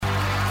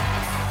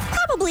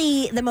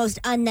Probably the most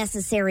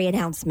unnecessary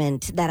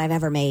announcement that I've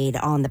ever made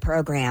on the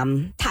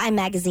program. Time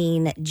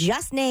Magazine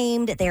just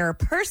named their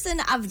Person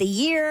of the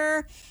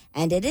Year,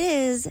 and it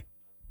is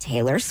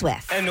Taylor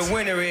Swift. And the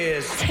winner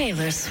is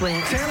Taylor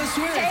Swift. Taylor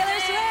Swift. Taylor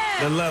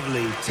Swift. The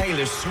lovely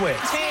Taylor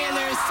Swift.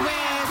 Taylor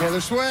Swift.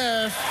 Taylor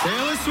Swift.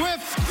 Taylor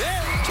Swift.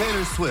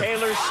 Taylor Swift.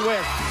 Taylor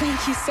Swift.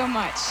 Thank you so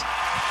much.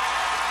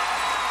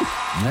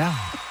 Yeah.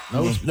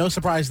 No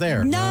surprise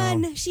there.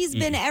 None. No. She's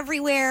been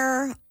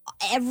everywhere,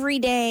 every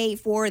day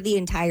for the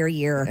entire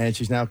year. And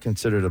she's now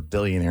considered a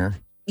billionaire.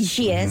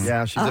 She is.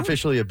 Yeah, she's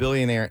officially a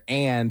billionaire.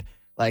 And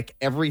like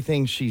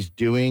everything she's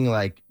doing,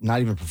 like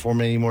not even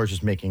performing anymore, is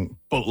just making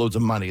boatloads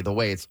of money. The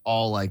way it's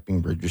all like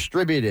being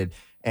distributed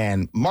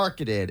and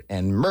marketed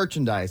and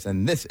merchandise.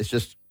 And this, it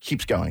just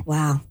keeps going.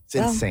 Wow. It's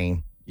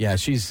insane. Yeah,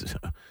 she's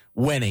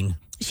winning.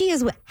 She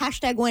is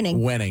hashtag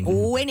winning.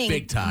 Winning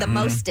Big time. the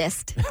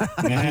mostest.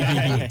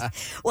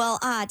 Well,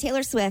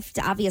 Taylor Swift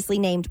obviously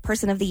named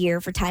Person of the Year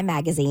for Time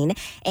Magazine.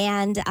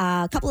 And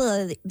a couple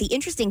of the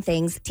interesting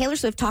things, Taylor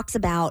Swift talks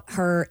about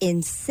her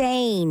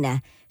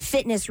insane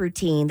fitness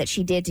routine that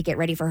she did to get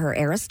ready for her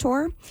Eras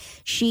tour.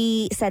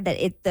 She said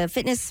that the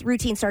fitness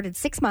routine started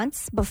 6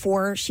 months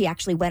before she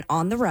actually went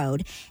on the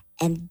road.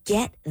 And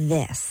get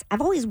this,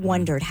 I've always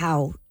wondered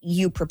how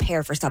you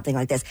prepare for something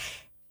like this.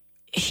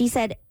 She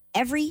said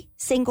every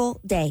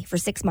single day for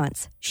 6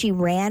 months, she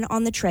ran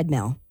on the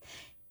treadmill.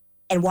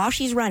 And while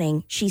she's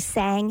running, she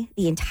sang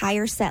the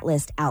entire set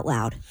list out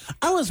loud.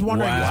 I was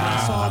wondering when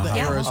I saw the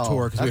Eras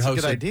tour because we That's hosted. a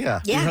good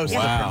idea. We Yeah.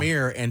 hosted the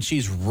premiere, and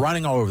she's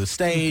running all over the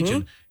stage,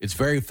 and it's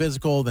very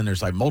physical. Then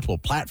there's like multiple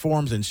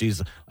platforms, and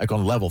she's like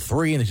on level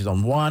 3, and then she's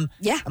on 1.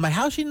 Yeah. I'm like,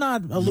 how's she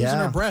not losing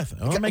her breath?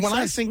 Oh, that When makes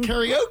I sense. sing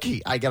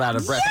karaoke, I get out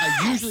of breath. Yes!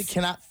 I usually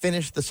cannot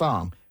finish the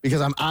song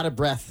because I'm out of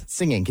breath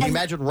singing. Can you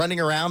imagine running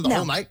around the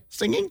whole night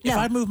singing? If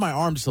I move my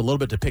arm just a little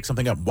bit to pick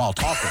something up while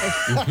talking,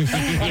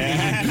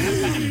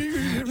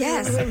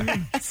 Yes.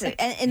 So,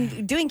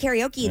 and doing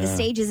karaoke, the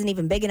stage isn't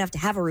even big enough to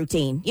have a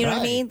routine. You know what I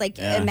Right. mean? Like,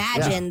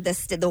 imagine the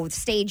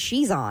stage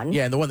she's on.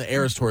 yeah. And the one that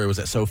Eras tour was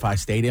at SoFi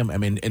Stadium. I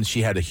mean, and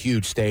she had a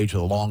huge stage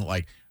with a long,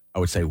 like I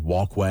would say,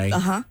 walkway.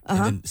 And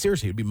then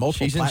seriously, it'd be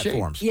multiple She's in shape.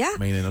 platforms. Yeah. I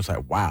mean, and it was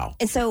like, wow.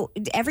 And so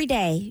every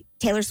day,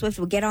 Taylor Swift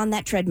would get on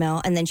that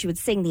treadmill and then she would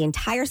sing the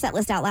entire set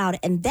list out loud.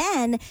 And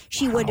then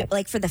she would,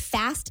 like for the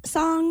fast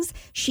songs,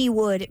 she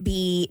would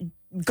be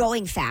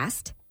going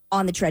fast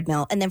on the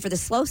treadmill. And then for the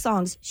slow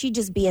songs, she'd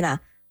just be in a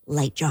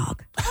light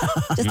jog.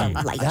 Just a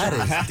light That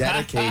jog. is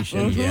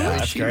dedication.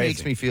 Yeah, She that's makes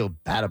crazy. me feel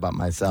bad about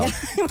myself.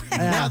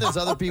 Now there's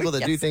other people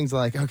that do things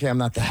like, okay, I'm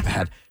not that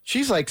bad.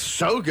 She's like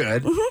so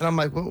good. And I'm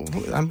like, well,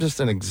 I'm just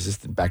an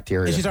existent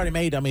bacteria. And she's already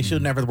made, I mean, she'll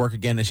never work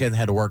again, and she hasn't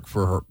had to work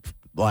for her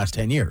the last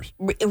 10 years.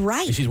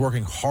 Right. And she's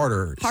working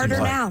harder. it Harder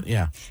seems like. now.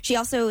 Yeah. She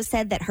also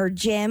said that her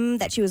gym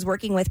that she was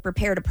working with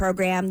prepared a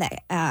program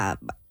that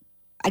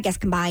I guess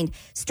combined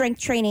strength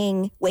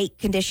training, weight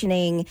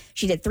conditioning.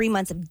 She did 3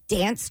 months of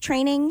dance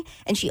training.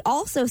 And she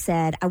also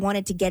said, I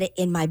wanted to get it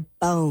in my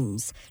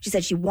bones. She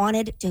said she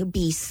wanted to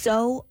be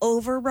so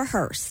over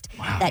rehearsed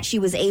that she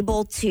was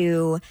able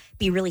to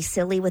be really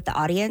silly with the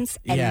audience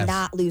and Yes.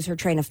 not lose her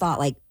train of thought.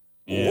 Like,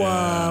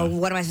 whoa,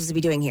 what am I supposed to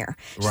be doing here?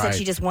 She said Right.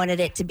 she just wanted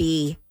it to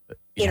be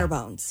in her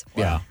bones.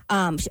 Yeah.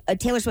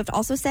 Taylor Swift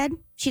also said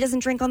she doesn't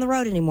drink on the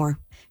road anymore.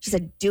 She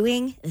said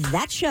doing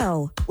that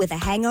show with a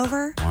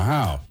hangover,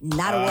 Wow.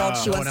 not a world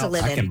she wants to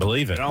live I in. can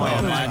believe it. Oh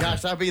my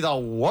gosh, that'd be the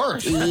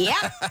worst. Yeah,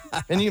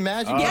 Can you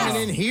imagine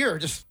getting in here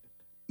just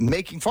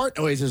making fart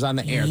noises on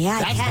the air? yeah,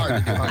 That's I hard to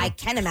do. can. honey. I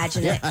can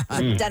imagine it.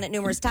 I've done it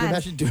numerous Can you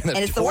times, imagine doing that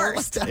and it's the tour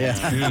worst. like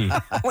that? And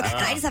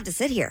I just have to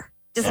sit here.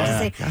 Just have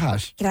to sit.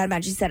 Gosh. Cannot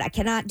imagine. She said, I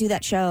cannot do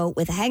that show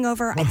with a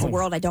hangover. It's a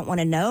world I don't want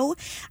to know.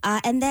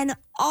 And then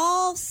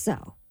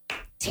also,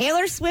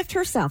 Taylor Swift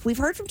herself. We've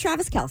heard from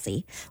Travis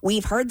Kelce.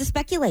 We've heard the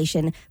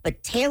speculation,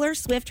 but Taylor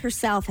Swift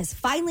herself has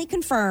finally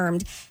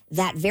confirmed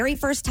that very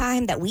first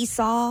time that we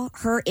saw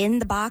her in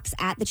the box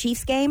at the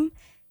Chiefs game,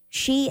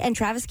 she and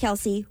Travis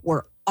Kelce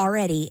were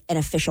already an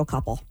official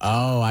couple.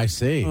 Oh, I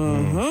see.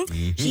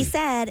 She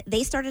said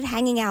they started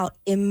hanging out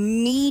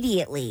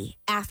immediately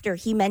after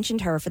he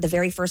mentioned her for the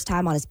very first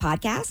time on his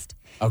podcast.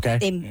 Okay.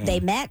 They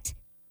met.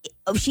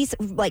 She's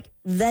like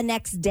the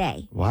next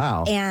day.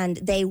 Wow. And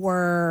they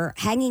were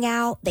hanging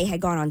out. They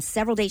had gone on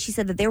several dates. She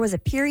said that there was a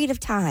period of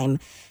time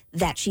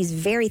that she's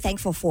very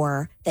thankful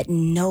for that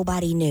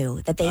nobody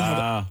knew that they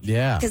had,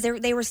 yeah. because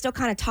they were still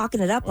kind of talking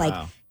it up like,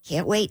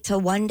 can't wait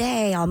till one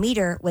day I'll meet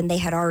her, when they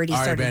had already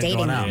started been dating.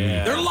 going out.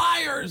 Yeah. They're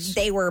liars.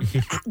 They were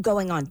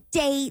going on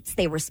dates.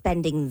 They were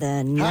spending the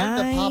How night.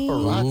 did the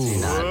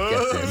paparazzi not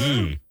get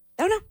this?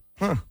 Don't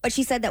know. But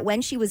she said that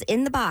when she was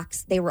in the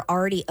box, they were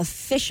already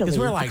officially Because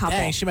we're a like, couple.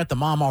 dang, she met the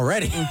mom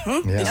already.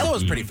 Yeah. That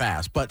was pretty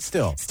fast, but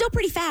still. Still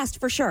pretty fast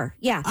for sure.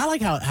 Yeah. I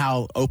like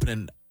how open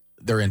and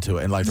they're into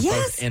it and like they're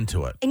Yes. both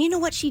into it. And you know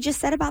what she just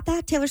said about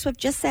that? Taylor Swift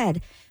just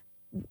said,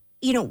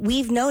 you know,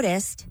 we've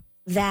noticed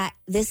that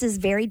this is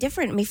very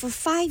different. I mean, for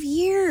 5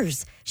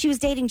 years, she was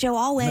dating Joe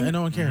Alwyn.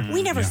 No one cared.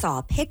 We never saw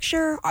a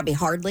picture. I mean,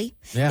 hardly.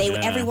 Yeah. They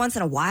every once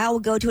in a while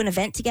would go to an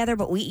event together,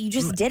 but you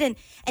just didn't.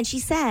 And she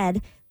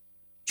said,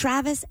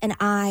 Travis and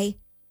I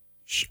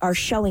are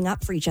showing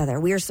up for each other.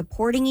 We are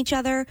supporting each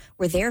other.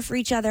 We're there for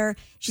each other.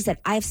 She said,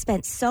 I've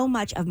spent so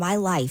much of my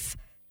life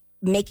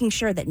making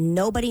sure that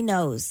nobody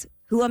knows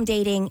who I'm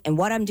dating and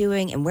what I'm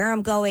doing and where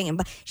I'm going.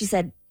 And she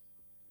said,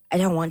 I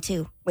don't want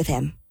to with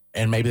him.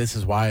 And maybe this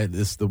is why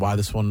this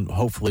one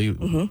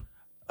hopefully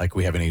like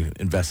we have any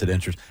invested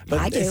interest. But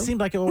I do. it seemed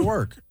like it will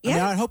work. Yeah. I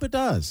mean, I hope it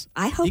does.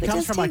 I hope he it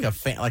comes does, from too.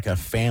 like a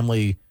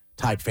family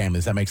type family.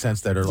 Does that make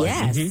sense? That are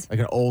like Yes. like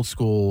an old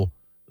school,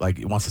 like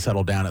wants to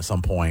settle down at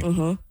some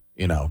point.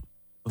 You know,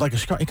 like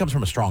he comes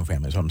from a strong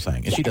family. Is what I'm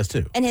saying, and she does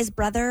too. And his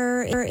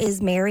brother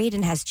is married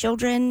and has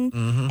children.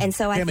 And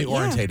so Family I think,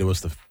 orientated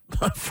was the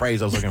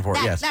phrase I was looking for.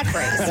 That, yes. that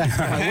phrase.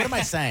 I'm like, what am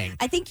I saying?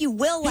 I think you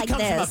will like he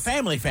comes this.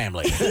 from a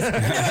family.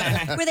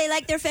 Where they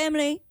like their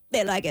family,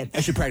 they like it. I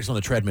should practice on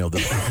the treadmill.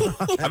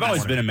 I've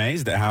always been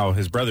amazed at how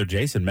his brother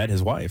Jason met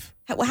his wife.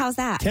 How's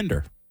that?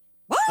 Tinder.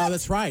 What? Oh,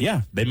 that's right.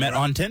 Yeah, they met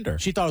on Tinder.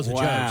 She thought it was a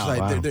Wow.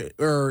 joke. She's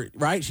like,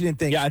 right? She didn't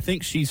think. Yeah, I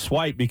think she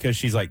swiped because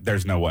she's like,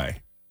 there's no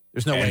way.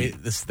 There's no way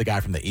this is the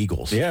guy from the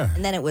Eagles. Yeah.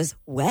 And then it was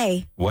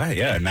way. Well,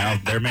 yeah, now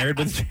they're married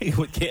with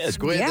kids.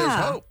 Squid, Yeah. there's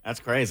hope. That's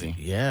crazy.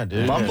 Yeah,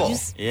 dude. Bumble.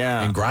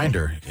 Yeah. And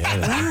Grinder.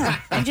 Yeah.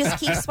 And just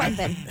keep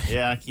swiping.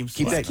 Yeah, keep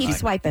Keep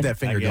swiping. that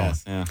finger I going.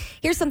 guess. Yeah.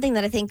 Here's something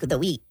that I think that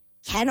we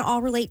can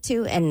all relate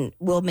to and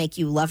will make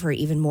you love her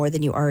even more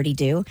than you already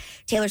do.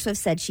 Taylor Swift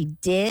said she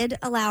did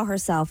allow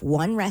herself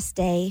one rest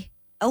day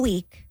a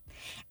week.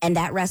 And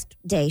that rest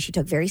day she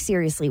took very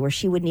seriously, where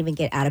she wouldn't even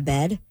get out of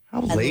bed. How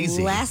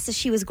lazy. Unless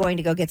she was going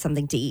to go get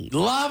something to eat.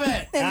 Love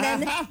it. And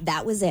then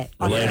that was it.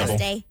 On the Relatable. rest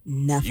day,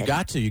 nothing. You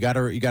got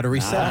to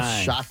reset.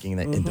 That's shocking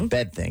that in the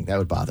bed thing. That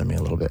would bother me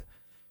a little bit.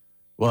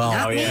 Well,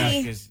 Not Oh, yeah.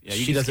 me. 'Cause, yeah, She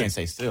you just doesn't- can't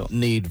stay still.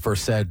 need for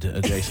said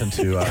Jason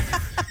to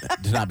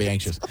not be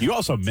anxious. You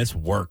also miss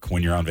work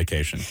when you're on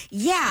vacation.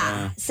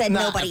 Yeah, said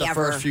Not nobody the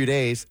ever. first few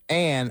days.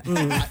 And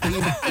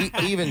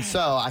even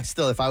so, I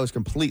still, if I was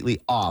completely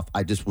off,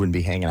 I just wouldn't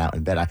be hanging out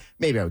in bed.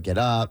 Maybe I would get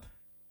up,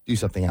 do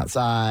something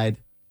outside,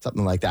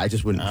 something like that. I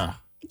just wouldn't.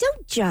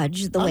 Don't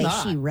judge the I'm way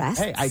not. she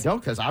rests. Hey, I don't,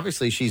 because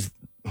obviously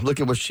look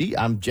at what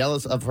I'm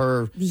jealous of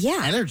her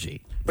Yeah.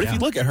 energy. But if you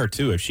look at her,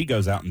 too, if she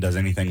goes out and does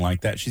anything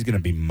like that, she's going to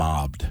be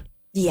mobbed.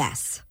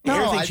 Yes. No,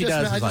 Everything I she just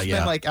does meant, is I like, just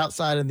meant yeah. like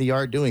outside in the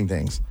yard doing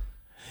things.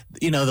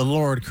 You know, the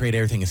Lord created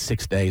everything in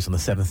 6 days. On the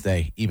seventh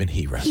day, even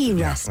He rested. He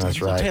rested.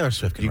 That's right. Taylor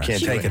Swift can You rest. can't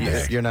She take can it.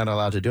 rest. You're not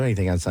allowed to do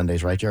anything on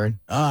Sundays, right, Jared?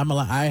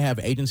 I have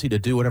agency to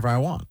do whatever I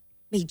want.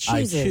 He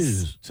I chooses.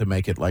 choose to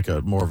make it like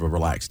a more of a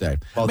relaxed day.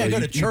 Although I go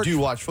you, to church. you do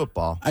watch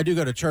football. I do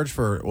go to church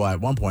for,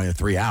 at one point,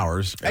 3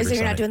 hours. Oh, so every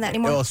you're not Sunday. doing that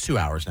anymore? Well, it's 2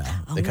 hours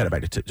now. They cut it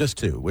back to just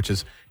 2, which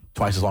is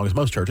twice as long as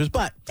most churches.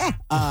 But,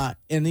 and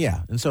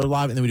so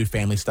live, and then we do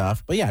family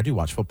stuff. But yeah, I do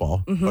watch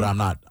football, but I'm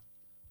not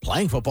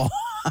playing football.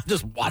 I'm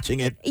just watching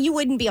it. You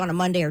wouldn't be on a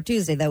Monday or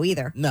Tuesday, though,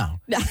 either. No,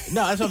 that's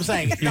what I'm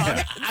saying. No,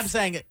 I'm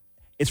saying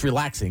it's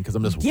relaxing because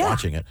I'm just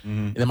watching it.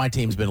 And then my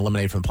team's been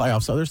eliminated from the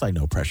playoffs, so there's like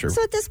no pressure.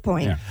 So at this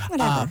point,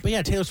 whatever. But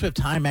yeah, Taylor Swift,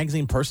 Time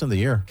Magazine Person of the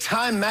Year.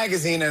 Time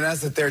Magazine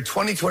announced that their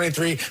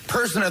 2023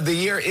 Person of the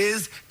Year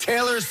is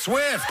Taylor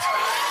Swift.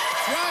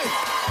 That's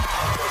right.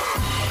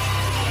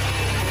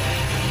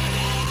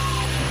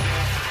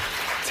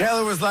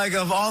 Taylor was like,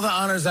 of all the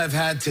honors I've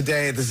had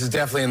today, this is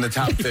definitely in the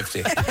top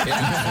 50.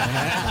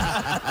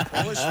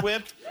 Taylor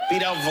Swift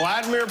beat out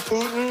Vladimir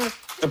Putin,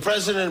 the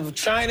president of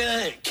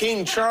China,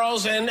 King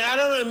Charles, and I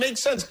don't know, it makes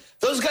sense.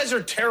 Those guys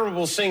are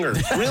terrible singers,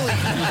 really.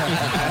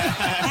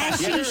 As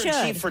The she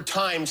editor-in-chief should. for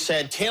Time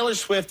said Taylor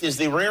Swift is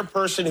the rare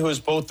person who is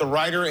both the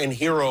writer and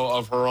hero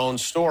of her own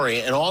story.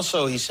 And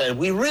also, he said,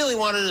 we really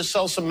wanted to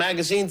sell some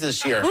magazines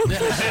this year.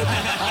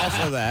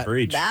 Also that.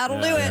 Preach.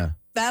 That'll do it.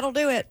 That'll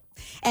do it.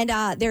 And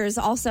there's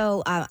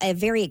also a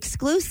very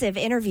exclusive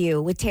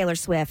interview with Taylor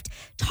Swift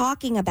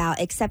talking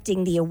about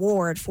accepting the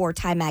award for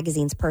Time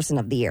Magazine's Person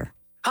of the Year.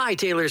 Hi,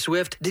 Taylor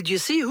Swift. Did you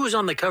see who's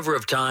on the cover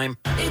of Time?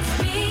 It's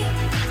me.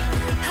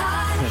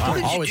 Hi. What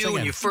did you always do singing.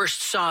 when you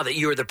first saw that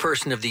you were the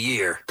person of the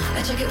year?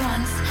 I check it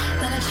once,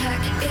 then I check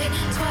it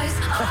twice.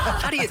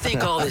 How do you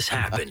think all this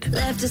happened?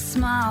 Left a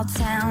small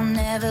town,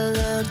 never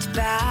looked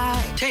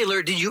back.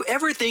 Taylor, did you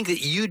ever think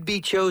that you'd be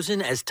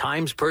chosen as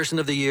Time's Person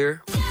of the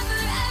Year?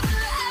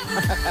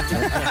 Never, ever,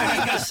 ever. How are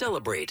you going to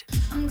celebrate?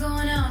 I'm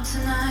going out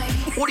tonight.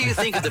 What do you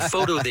think of the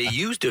photo they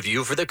used of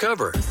you for the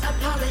cover? I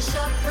polish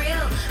up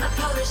real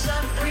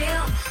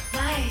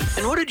nice.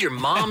 And what did your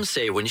mom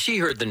say when she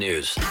heard the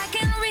news? I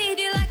can read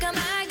you like a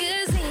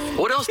magazine.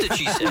 What else did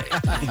she say?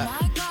 Oh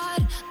my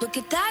God, look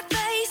at that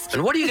face.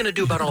 And what are you going to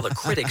do about all the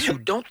critics who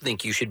don't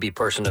think you should be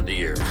Person of the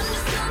Year? I'm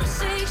just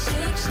gonna shake,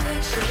 shake,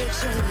 shake, shake, shake.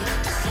 Just shake it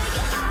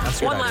out. That's a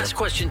good One idea. last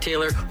question,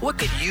 Taylor. What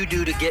could you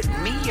do to get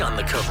me on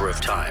the cover of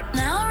Time?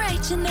 Now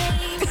write your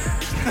name.